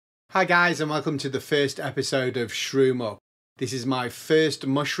Hi guys, and welcome to the first episode of Shroom Up. This is my first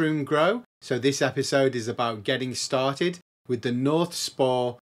mushroom grow, so this episode is about getting started with the North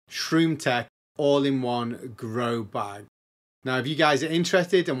Spore Shroomtek all-in-one grow bag. Now if you guys are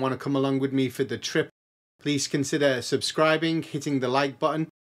interested and want to come along with me for the trip, please consider subscribing, hitting the like button.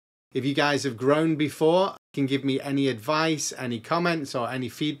 If you guys have grown before, can give me any advice, any comments or any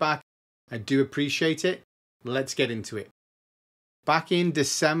feedback, I do appreciate it. Let's get into it. Back in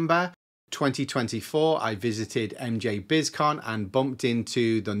December 2024, I visited MJ BizCon and bumped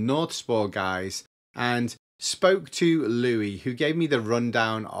into the North Spore guys and spoke to Louis, who gave me the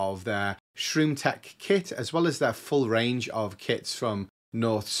rundown of their Shroomtek kit as well as their full range of kits from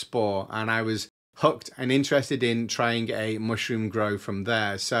North Spore, and I was hooked and interested in trying a mushroom grow from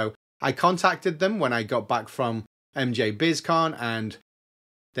there. So I contacted them when I got back from MJ BizCon and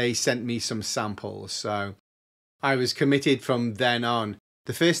they sent me some samples. So I was committed from then on.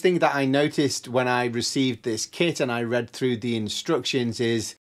 The first thing that I noticed when I received this kit and I read through the instructions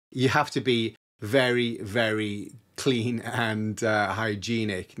is you have to be very, very clean and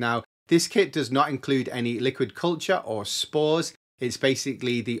hygienic. Now, this kit does not include any liquid culture or spores. It's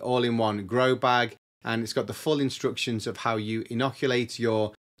basically the all-in-one grow bag, and it's got the full instructions of how you inoculate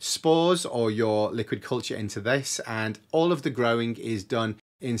your spores or your liquid culture into this, and all of the growing is done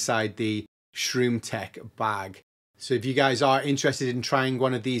inside the Shroomtek bag. So if you guys are interested in trying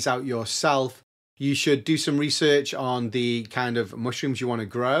one of these out yourself, you should do some research on the kind of mushrooms you want to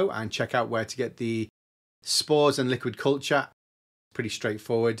grow and check out where to get the spores and liquid culture. Pretty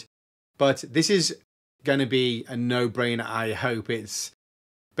straightforward. But this is going to be a no-brainer, I hope. It's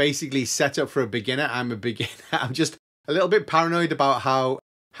basically set up for a beginner. I'm a beginner. I'm just a little bit paranoid about how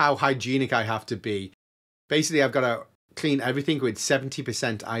hygienic I have to be. Basically, I've got to clean everything with 70%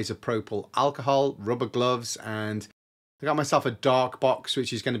 isopropyl alcohol, rubber gloves, and I got myself a dark box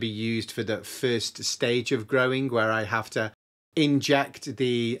which is going to be used for the first stage of growing, where I have to inject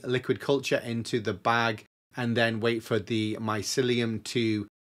the liquid culture into the bag and then wait for the mycelium to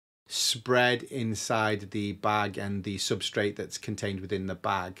spread inside the bag and the substrate that's contained within the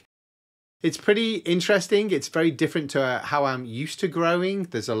bag. It's pretty interesting. It's very different to how I'm used to growing.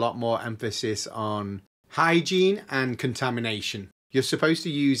 There's a lot more emphasis on hygiene and contamination. You're supposed to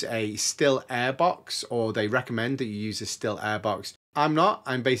use a still air box, or they recommend that you use a still air box. I'm not.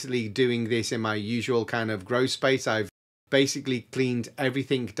 I'm basically doing this in my usual kind of grow space. I've basically cleaned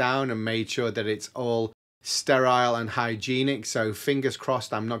everything down and made sure that it's all sterile and hygienic. So fingers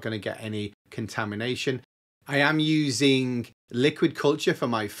crossed I'm not going to get any contamination. I am using liquid culture for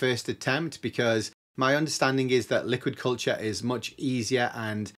my first attempt because my understanding is that liquid culture is much easier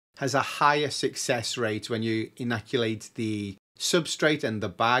and has a higher success rate when you inoculate the substrate and the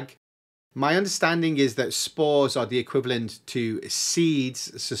bag. My understanding is that spores are the equivalent to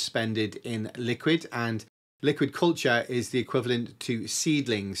seeds suspended in liquid, and liquid culture is the equivalent to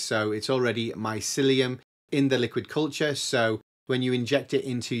seedlings. So it's already mycelium in the liquid culture. So when you inject it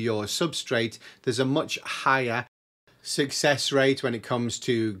into your substrate, there's a much higher success rate when it comes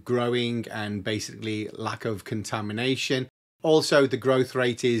to growing and basically lack of contamination. Also, the growth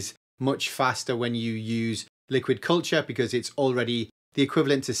rate is much faster when you use liquid culture because it's already the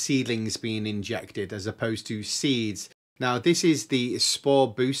equivalent to seedlings being injected as opposed to seeds. Now, this is the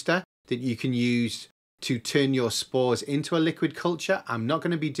Spore Boostr that you can use to turn your spores into a liquid culture. I'm not going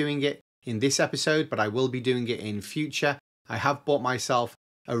to be doing it in this episode, but I will be doing it in future. I have bought myself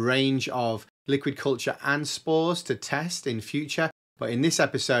a range of liquid culture and spores to test in future, but in this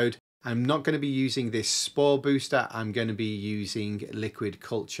episode, I'm not going to be using this Spore Boostr. I'm going to be using liquid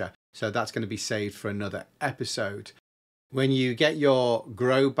culture. So that's going to be saved for another episode. When you get your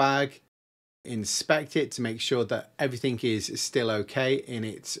grow bag, inspect it to make sure that everything is still okay in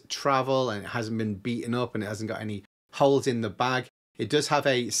its travel and it hasn't been beaten up and it hasn't got any holes in the bag. It does have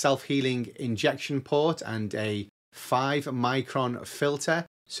a self-healing injection port and a 5-micron filter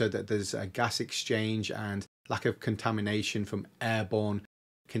so that there's a gas exchange and lack of contamination from airborne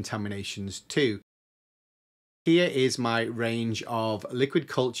contaminations too. Here is my range of liquid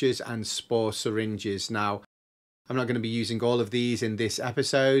cultures and spore syringes. Now, I'm not going to be using all of these in this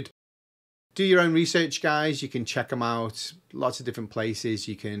episode. Do your own research, guys. You can check them out lots of different places.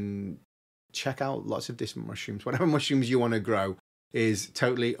 You can check out lots of different mushrooms. Whatever mushrooms you want to grow is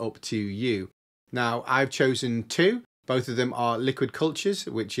totally up to you. Now, I've chosen two. Both of them are liquid cultures,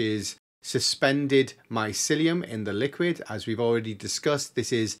 which is suspended mycelium in the liquid. As we've already discussed,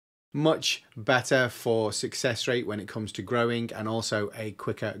 this is much better for success rate when it comes to growing and also a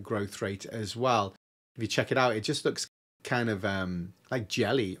quicker growth rate as well. If you check it out, it just looks kind of like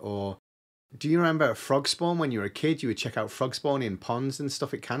jelly or Do you remember frog spawn when you were a kid? You would check out frog spawn in ponds and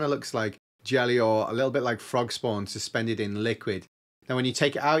stuff. It kind of looks like jelly or a little bit like frog spawn suspended in liquid. Now when you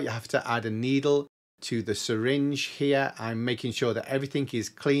take it out, you have to add a needle to the syringe here. I'm making sure that everything is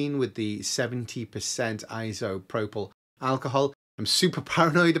clean with the 70% isopropyl alcohol. I'm super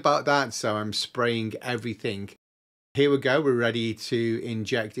paranoid about that, so I'm spraying everything. Here we go, we're ready to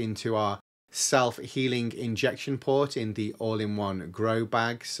inject into our self-healing injection port in the all-in-one grow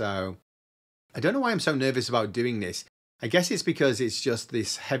bag. So I don't know why I'm so nervous about doing this. I guess it's because it's just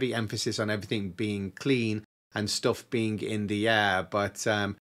this heavy emphasis on everything being clean and stuff being in the air. But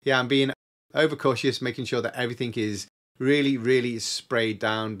yeah, I'm being overcautious, making sure that everything is really, really sprayed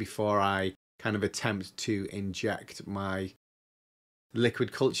down before I kind of attempt to inject my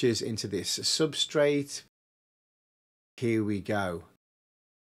liquid cultures into this substrate. Here we go.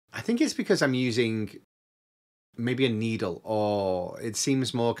 I think it's because I'm using maybe a needle, or it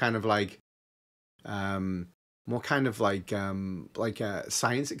seems more kind of like a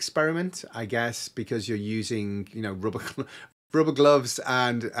science experiment, I guess, because you're using, you know, rubber gloves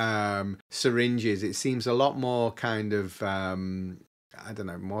and syringes. It seems a lot more kind of I don't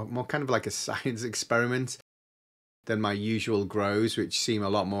know, more kind of like a science experiment than my usual grows, which seem a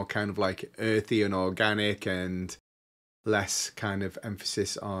lot more kind of like earthy and organic and less kind of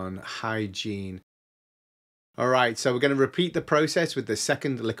emphasis on hygiene. All right, so we're going to repeat the process with the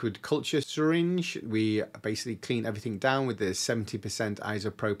second liquid culture syringe. We basically clean everything down with the 70%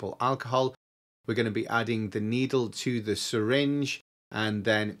 isopropyl alcohol. We're going to be adding the needle to the syringe and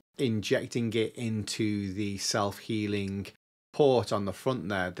then injecting it into the self-healing port on the front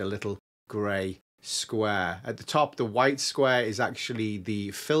there, the little grey square. At the top, the white square is actually the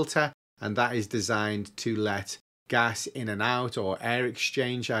filter, and that is designed to let gas in and out, or air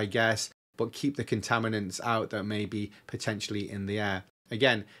exchange, I guess, but keep the contaminants out that may be potentially in the air.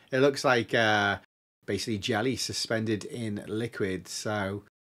 Again, it looks like basically jelly suspended in liquid. So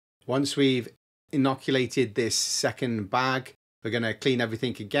once we've inoculated this second bag, we're going to clean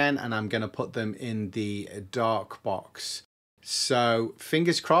everything again, and I'm going to put them in the dark box. So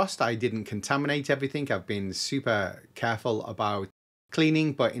fingers crossed I didn't contaminate everything. I've been super careful about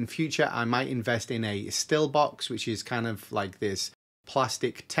cleaning, but in future I might invest in a still box, which is kind of like this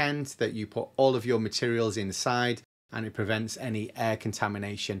plastic tent that you put all of your materials inside, and it prevents any air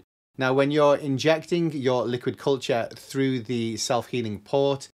contamination. Now when you're injecting your liquid culture through the self-healing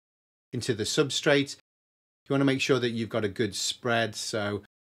port into the substrate, you want to make sure that you've got a good spread, so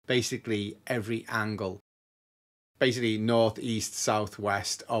basically every angle, basically north, east,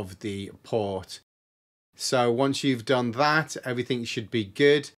 southwest of the port. So once you've done that, everything should be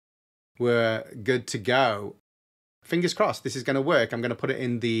good. We're good to go. Fingers crossed this is going to work. I'm going to put it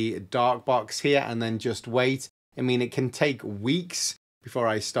in the dark box here and then just wait. I mean, it can take weeks before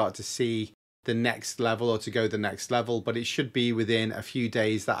I start to see the next level or to go the next level, but it should be within a few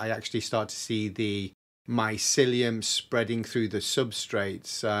days that I actually start to see the mycelium spreading through the substrate.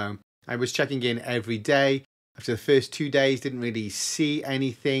 So I was checking in every day. After the first 2 days, didn't really see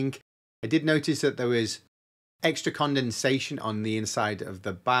anything. I did notice that there was extra condensation on the inside of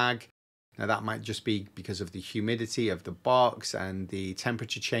the bag. Now that might just be because of the humidity of the box and the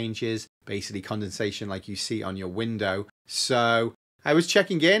temperature changes, basically condensation like you see on your window. So I was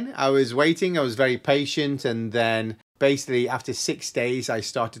checking in, I was waiting, I was very patient, and then basically after 6 days I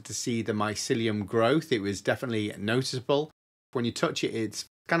started to see the mycelium growth. It was definitely noticeable. When you touch it, it's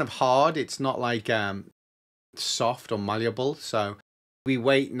kind of hard. It's not like soft or malleable. So we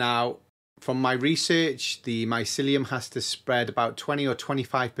wait now. From my research, the mycelium has to spread about 20 or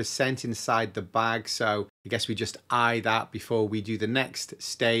 25% inside the bag. So I guess we just eye that before we do the next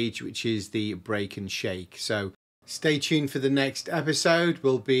stage, which is the break and shake. So stay tuned for the next episode.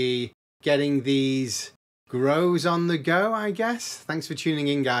 We'll be getting these grows on the go, I guess. Thanks for tuning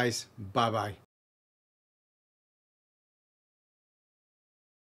in, guys. Bye-bye.